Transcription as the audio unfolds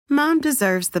Mom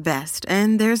deserves the best,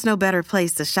 and there's no better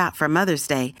place to shop for Mother's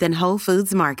Day than Whole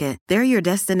Foods Market. They're your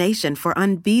destination for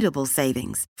unbeatable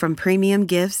savings, from premium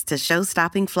gifts to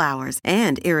show-stopping flowers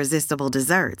and irresistible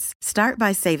desserts. Start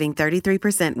by saving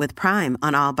 33% with Prime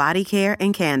on all body care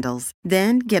and candles.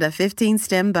 Then get a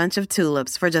 15-stem bunch of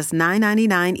tulips for just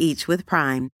 $9.99 each with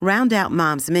Prime. Round out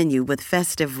Mom's menu with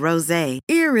festive rosé,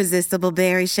 irresistible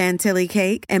berry chantilly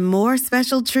cake, and more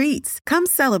special treats. Come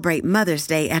celebrate Mother's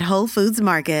Day at Whole Foods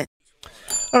Market.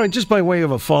 All right, just by way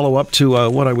of a follow-up to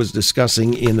what I was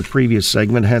discussing in the previous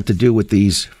segment, had to do with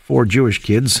these 4 Jewish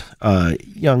kids,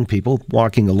 young people,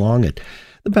 walking along at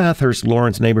the Bathurst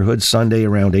Lawrence neighborhood Sunday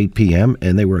around 8 p.m.,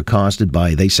 and they were accosted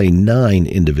by, they say, 9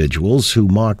 individuals who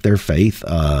mocked their faith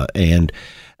and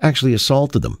actually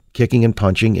assaulted them, kicking and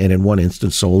punching, and in one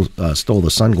instance stole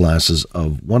the sunglasses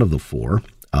of one of the 4.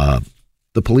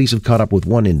 The police have caught up with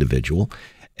one individual,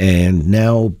 and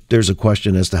now there's a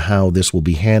question as to how this will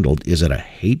be handled. Is it a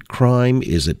hate crime?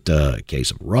 Is it a case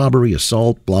of robbery,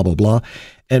 assault, blah, blah, blah?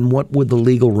 And what would the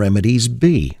legal remedies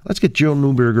be? Let's get Joe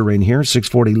Neuberger in here,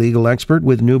 640 legal expert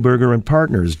with Neuberger and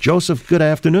Partners. Joseph, good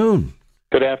afternoon.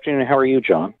 Good afternoon. How are you,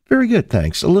 John? Very good,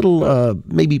 thanks. A little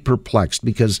maybe perplexed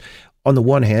because on the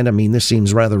one hand, I mean, this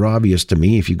seems rather obvious to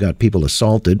me. If you got people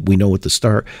assaulted, we know what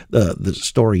the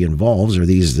story involves, or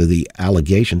these are the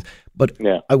allegations. But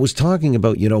yeah. I was talking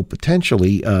about,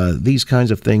 potentially these kinds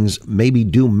of things maybe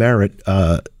do merit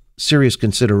serious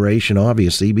consideration,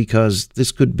 obviously, because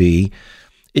this could be,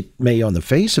 it may on the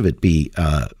face of it be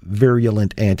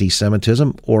virulent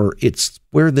anti-Semitism, or it's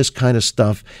where this kind of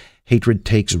stuff, hatred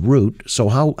takes root. So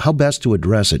how best to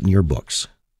address it in your books?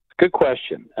 Good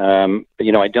question.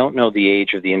 I don't know the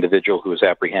age of the individual who was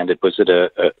apprehended. Was it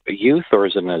a youth or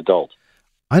is it an adult?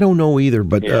 I don't know either,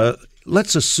 but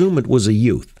let's assume it was a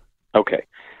youth. Okay.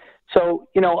 So,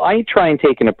 I try and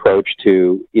take an approach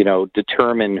to,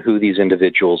 determine who these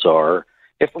individuals are.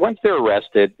 Once they're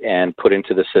arrested and put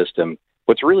into the system,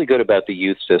 what's really good about the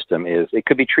youth system is it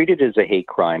could be treated as a hate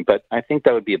crime, but I think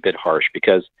that would be a bit harsh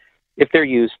because if they're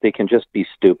youth, they can just be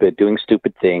stupid, doing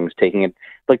stupid things, taking it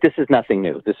like this is nothing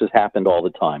new. This has happened all the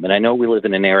time. And I know we live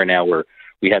in an era now where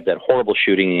we had that horrible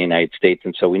shooting in the United States.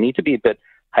 And so we need to be a bit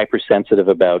hypersensitive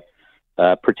about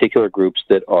particular groups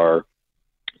that are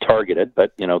targeted.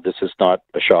 But, this is not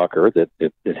a shocker that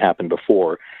it happened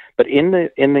before. But in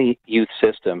the youth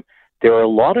system, there are a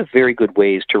lot of very good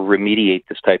ways to remediate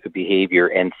this type of behavior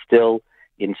and still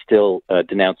instill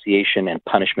denunciation and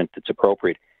punishment that's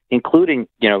appropriate, including,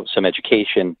 some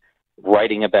education,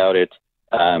 writing about it,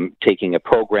 taking a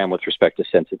program with respect to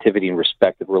sensitivity and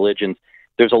respect of religions.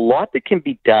 There's a lot that can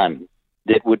be done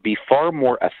that would be far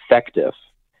more effective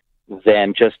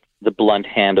than just the blunt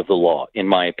hand of the law, in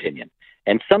my opinion.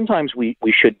 And sometimes we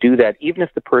should do that, even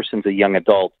if the person's a young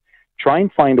adult, try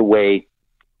and find a way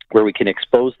where we can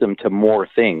expose them to more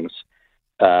things,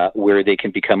 where they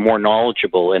can become more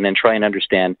knowledgeable and then try and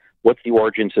understand what's the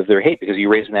origins of their hate, because you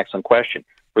raise an excellent question.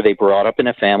 Were they brought up in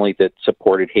a family that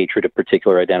supported hatred of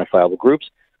particular identifiable groups,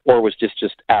 or was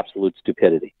just absolute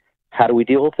stupidity? How do we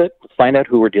deal with it? Find out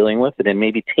who we're dealing with, and then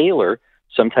maybe tailor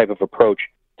some type of approach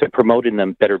to promote in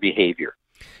them better behavior,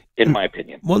 in my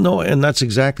opinion. Well, no, and that's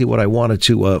exactly what I wanted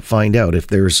to find out, if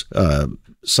there's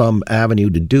some avenue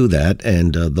to do that,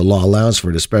 and the law allows for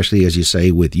it, especially, as you say,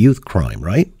 with youth crime,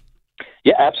 right?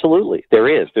 Yeah, absolutely. There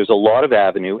is. There's a lot of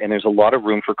avenue, and there's a lot of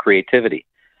room for creativity.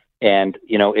 And,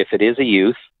 if it is a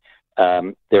youth,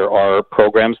 there are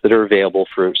programs that are available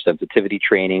for sensitivity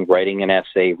training, writing an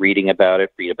essay, reading about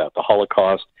it, read about the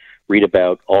Holocaust, read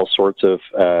about all sorts of,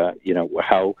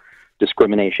 how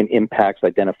discrimination impacts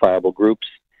identifiable groups,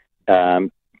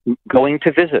 going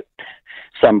to visit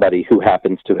somebody who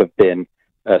happens to have been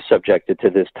subjected to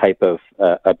this type of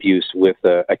abuse with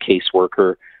a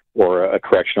caseworker or a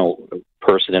correctional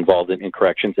person involved in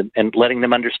corrections, and letting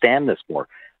them understand this more.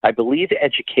 I believe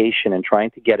education and trying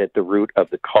to get at the root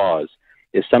of the cause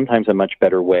is sometimes a much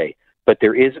better way. But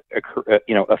there is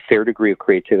a fair degree of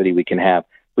creativity we can have.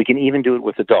 We can even do it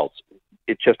with adults.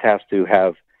 It just has to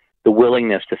have the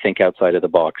willingness to think outside of the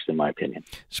box, in my opinion.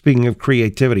 Speaking of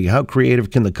creativity, how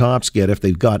creative can the cops get if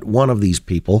they've got one of these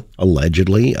people,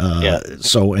 allegedly?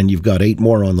 So, and you've got 8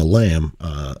 more on the lam.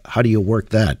 How do you work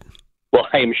that? Well,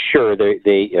 I am sure they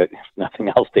if nothing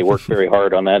else, they work very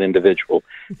hard on that individual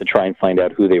to try and find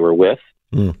out who they were with.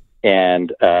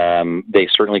 And they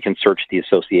certainly can search the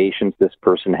associations this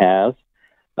person has.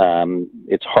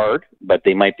 It's hard, but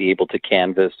they might be able to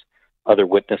canvass other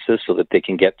witnesses so that they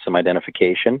can get some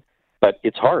identification. But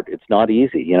it's hard. It's not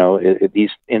easy.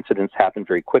 These incidents happen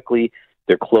very quickly.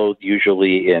 They're clothed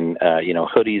usually in,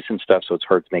 hoodies and stuff, so it's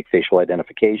hard to make facial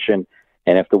identification.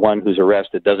 And if the one who's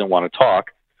arrested doesn't want to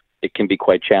talk, it can be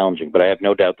quite challenging. But I have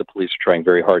no doubt the police are trying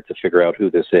very hard to figure out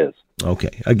who this is.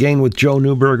 Okay. Again, with Joe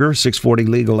Neuberger, 640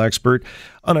 legal expert.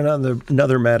 On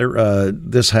another matter,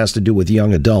 this has to do with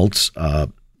young adults,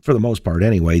 for the most part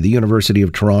anyway. The University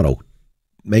of Toronto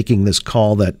making this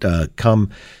call that come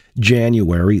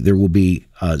January, there will be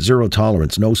zero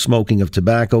tolerance, no smoking of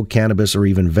tobacco, cannabis, or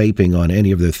even vaping on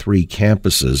any of their 3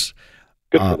 campuses.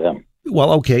 Good for them.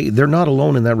 Well, okay, they're not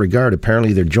alone in that regard.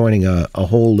 Apparently, they're joining a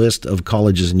whole list of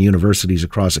colleges and universities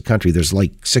across the country. There's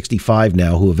like 65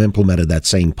 now who have implemented that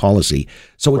same policy.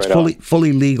 So it's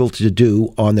fully legal to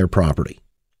do on their property.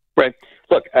 Right.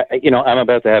 Look, I'm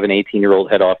about to have an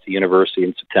 18-year-old head off to university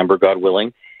in September, God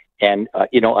willing. And,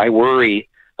 I worry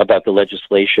about the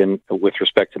legislation with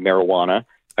respect to marijuana.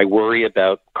 I worry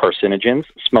about carcinogens.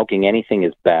 Smoking anything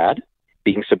is bad.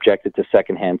 Being subjected to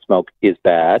secondhand smoke is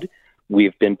bad.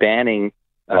 We've been banning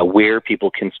where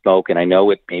people can smoke, and I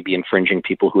know it may be infringing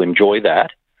people who enjoy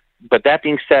that. But that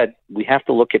being said, we have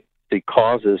to look at the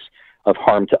causes of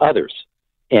harm to others.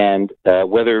 And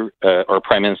whether our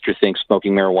Prime Minister thinks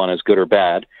smoking marijuana is good or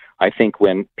bad, I think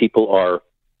when people are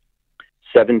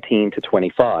 17 to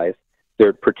 25, they're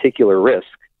at particular risk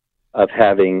of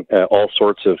having all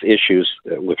sorts of issues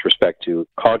with respect to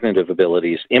cognitive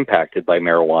abilities impacted by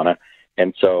marijuana.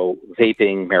 And so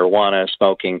vaping, marijuana,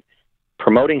 smoking,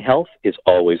 promoting health is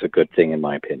always a good thing, in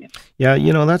my opinion. Yeah,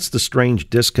 that's the strange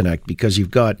disconnect, because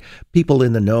you've got people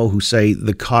in the know who say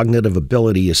the cognitive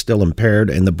ability is still impaired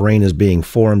and the brain is being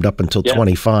formed up until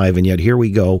 25, and yet here we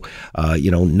go,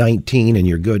 19, and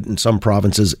you're good in some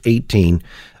provinces, 18,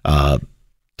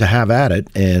 to have at it.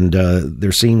 And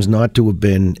there seems not to have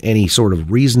been any sort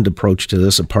of reasoned approach to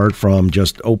this apart from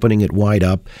just opening it wide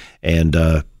up and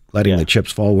letting the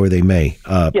chips fall where they may.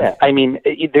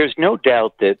 There's no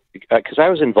doubt that, because I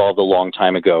was involved a long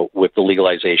time ago with the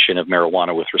legalization of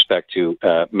marijuana with respect to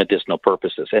medicinal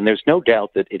purposes, and there's no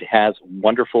doubt that it has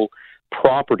wonderful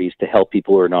properties to help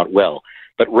people who are not well.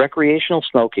 But recreational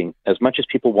smoking, as much as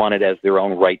people want it as their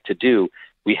own right to do,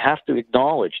 we have to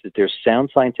acknowledge that there's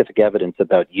sound scientific evidence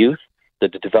about youth, the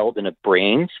development of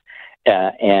brains,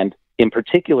 and in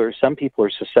particular, some people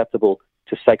are susceptible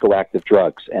to psychoactive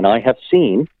drugs. And I have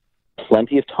seen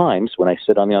plenty of times when I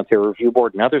sit on the Ontario Review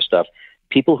Board and other stuff,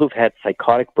 people who've had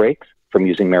psychotic breaks from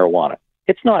using marijuana.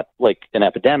 It's not like an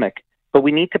epidemic, but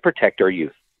we need to protect our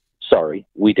youth. Sorry,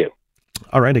 we do.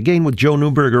 All right. Again, with Joe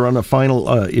Neuberger on the final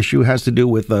issue, has to do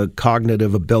with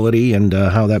cognitive ability and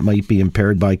how that might be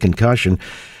impaired by concussion,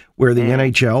 where the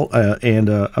NHL and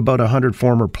about 100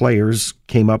 former players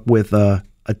came up with a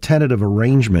tentative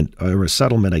arrangement or a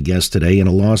settlement, I guess, today in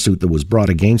a lawsuit that was brought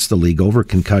against the league over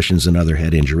concussions and other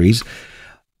head injuries.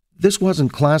 This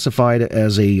wasn't classified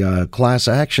as a class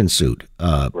action suit,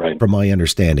 from my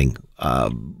understanding.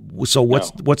 So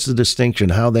what's the distinction?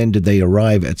 How then did they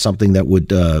arrive at something that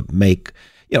would make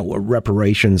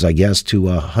reparations, I guess, to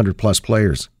 100-plus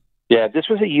players? Yeah, this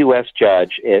was a U.S.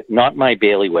 judge, not my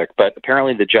bailiwick, but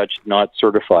apparently the judge did not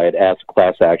certify it as a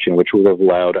class action, which would have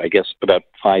allowed, I guess, about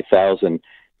 5,000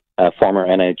 former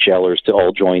NHLers to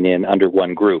all join in under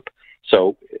one group.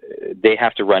 So they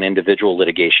have to run individual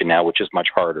litigation now, which is much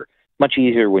harder. Much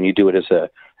easier when you do it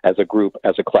as a group,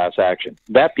 as a class action.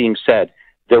 That being said,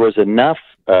 there was enough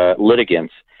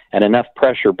litigants and enough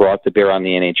pressure brought to bear on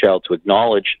the NHL to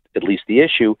acknowledge at least the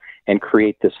issue and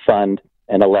create this fund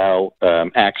and allow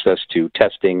access to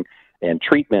testing and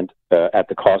treatment at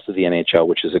the cost of the NHL,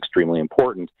 which is extremely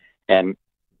important. And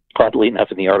oddly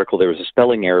enough, in the article, there was a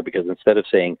spelling error because instead of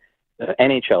saying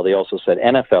NHL, they also said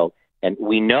NFL. And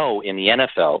we know in the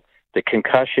NFL that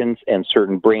concussions and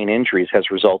certain brain injuries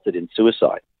has resulted in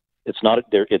suicide. It's not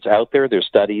there. It's out there. There's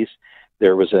studies.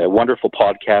 There was a wonderful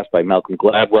podcast by Malcolm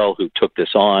Gladwell who took this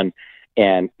on,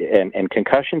 and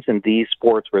concussions in these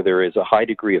sports where there is a high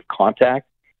degree of contact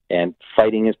and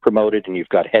fighting is promoted, and you've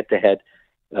got head-to-head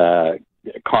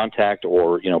contact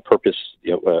or purpose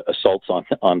assaults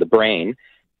on the brain.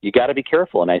 You got to be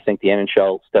careful, and I think the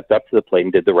NHL stepped up to the plate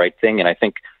and did the right thing. And I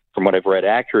think, from what I've read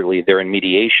accurately, they're in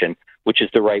mediation, which is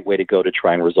the right way to go to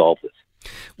try and resolve this.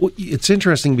 Well, it's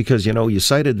interesting because you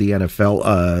cited the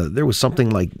NFL. There was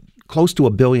something like close to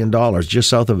 $1 billion, just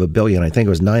south of $1 billion. I think it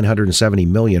was $970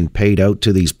 million paid out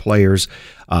to these players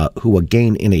who,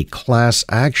 again, in a class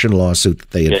action lawsuit that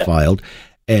they had filed.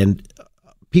 And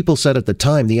people said at the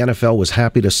time the NFL was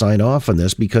happy to sign off on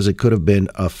this because it could have been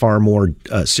a far more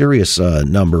serious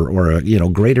number or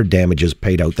greater damages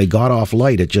paid out. They got off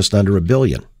light at just under $1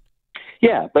 billion.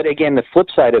 Yeah, but again, the flip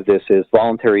side of this is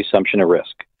voluntary assumption of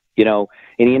risk. In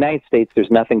the United States,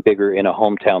 there's nothing bigger in a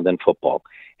hometown than football.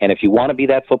 And if you want to be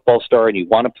that football star and you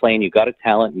want to play and you got a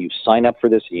talent and you sign up for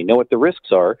this and you know what the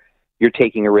risks are, you're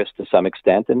taking a risk to some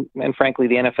extent. And frankly,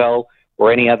 the NFL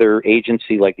or any other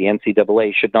agency like the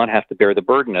NCAA should not have to bear the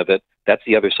burden of it. That's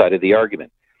the other side of the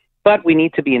argument. But we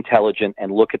need to be intelligent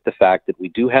and look at the fact that we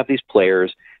do have these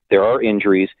players. There are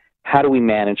injuries. How do we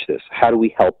manage this? How do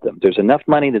we help them? There's enough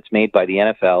money that's made by the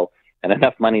NFL and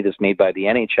enough money that's made by the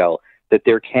NHL that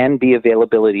there can be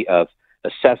availability of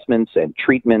assessments and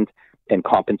treatment and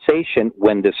compensation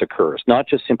when this occurs, not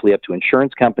just simply up to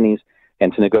insurance companies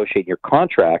and to negotiate your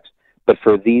contracts, but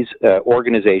for these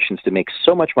organizations to make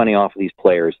so much money off of these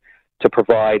players to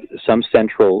provide some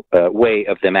central way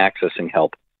of them accessing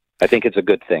help. I think it's a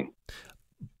good thing.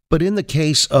 But in the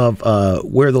case of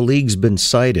where the league's been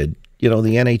cited, the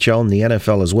NHL and the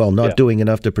NFL as well, not doing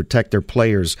enough to protect their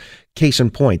players. Case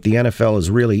in point, the NFL is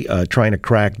really trying to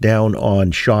crack down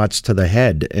on shots to the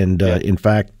head. And in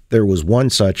fact, there was one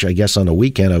such, I guess, on a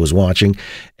weekend I was watching,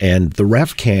 and the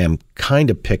ref cam kind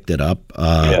of picked it up.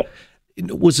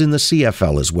 It was in the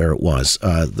CFL is where it was.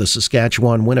 The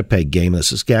Saskatchewan-Winnipeg game, the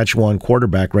Saskatchewan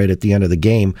quarterback right at the end of the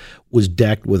game was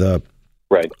decked with a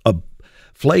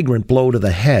flagrant blow to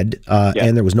the head,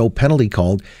 and there was no penalty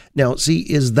called. Now, see,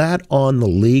 is that on the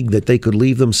league that they could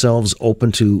leave themselves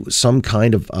open to some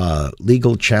kind of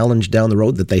legal challenge down the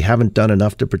road, that they haven't done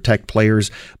enough to protect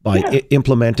players by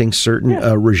implementing certain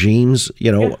regimes,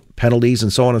 penalties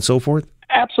and so on and so forth?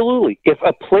 Absolutely. If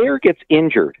a player gets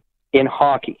injured in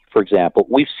hockey, for example,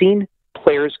 we've seen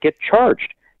players get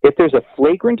charged. If there's a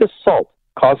flagrant assault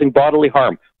causing bodily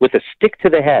harm with a stick to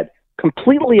the head,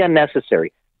 completely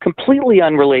unnecessary, completely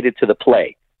unrelated to the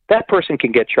play, that person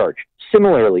can get charged.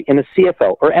 Similarly, in the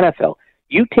CFL or NFL,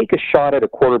 you take a shot at a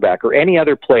quarterback or any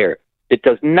other player that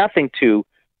does nothing to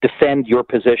defend your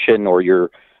position or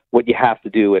what you have to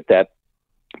do at that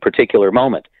particular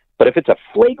moment. But if it's a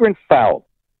flagrant foul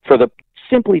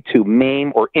simply to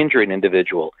maim or injure an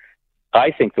individual,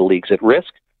 I think the league's at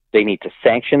risk. They need to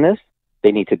sanction this.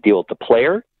 They need to deal with the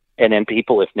player. And then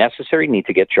people, if necessary, need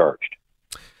to get charged.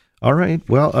 All right.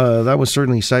 Well, that was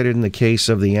certainly cited in the case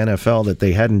of the NFL that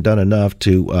they hadn't done enough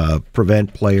to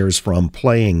prevent players from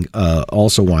playing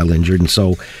also while injured. And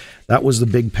so that was the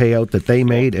big payout that they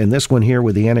made. And this one here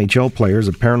with the NHL players,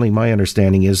 apparently my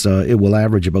understanding is it will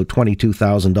average about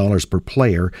 $22,000 per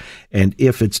player. And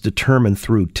if it's determined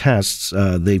through tests,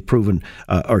 they've proven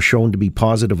are shown to be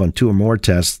positive on 2 or more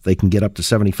tests, they can get up to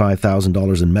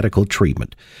 $75,000 in medical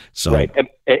treatment. So, right.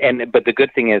 But the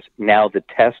good thing is now the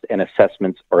test and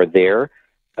assessments are there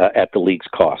at the league's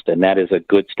cost, and that is a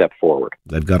good step forward.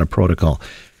 They've got a protocol.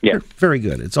 Yeah. Very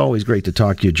good. It's always great to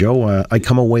talk to you, Joe. I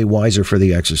come away wiser for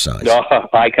the exercise.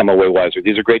 I come away wiser.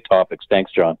 These are great topics.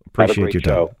 Thanks, John. Appreciate your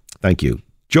time. Thank you.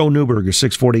 Joe Neuberger,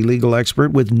 640 legal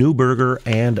expert with Neuberger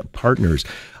and Partners.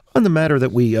 On the matter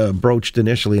that we broached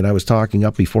initially, and I was talking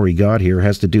up before he got here,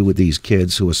 has to do with these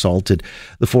kids who assaulted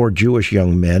the 4 Jewish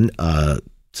young men,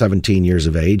 17 years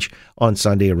of age, on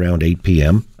Sunday around 8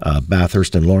 p.m.,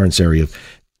 Bathurst and Lawrence area.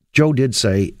 Joe did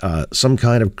say some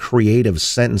kind of creative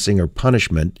sentencing or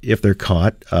punishment if they're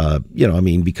caught,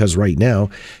 because right now,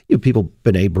 people,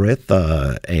 B'nai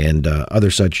B'rith and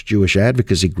other such Jewish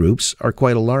advocacy groups are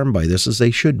quite alarmed by this, as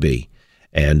they should be,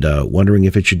 and wondering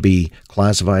if it should be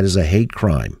classified as a hate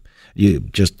crime. You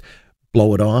just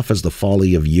blow it off as the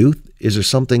folly of youth. Is there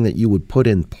something that you would put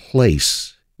in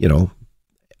place,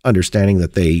 understanding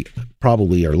that they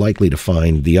probably are likely to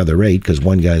find the other 8 because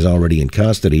one guy's already in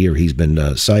custody or he's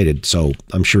been cited, so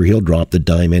I'm sure he'll drop the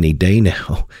dime any day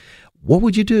now. What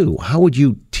would you do? How would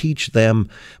you teach them?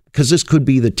 Because this could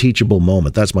be the teachable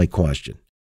moment. That's my question.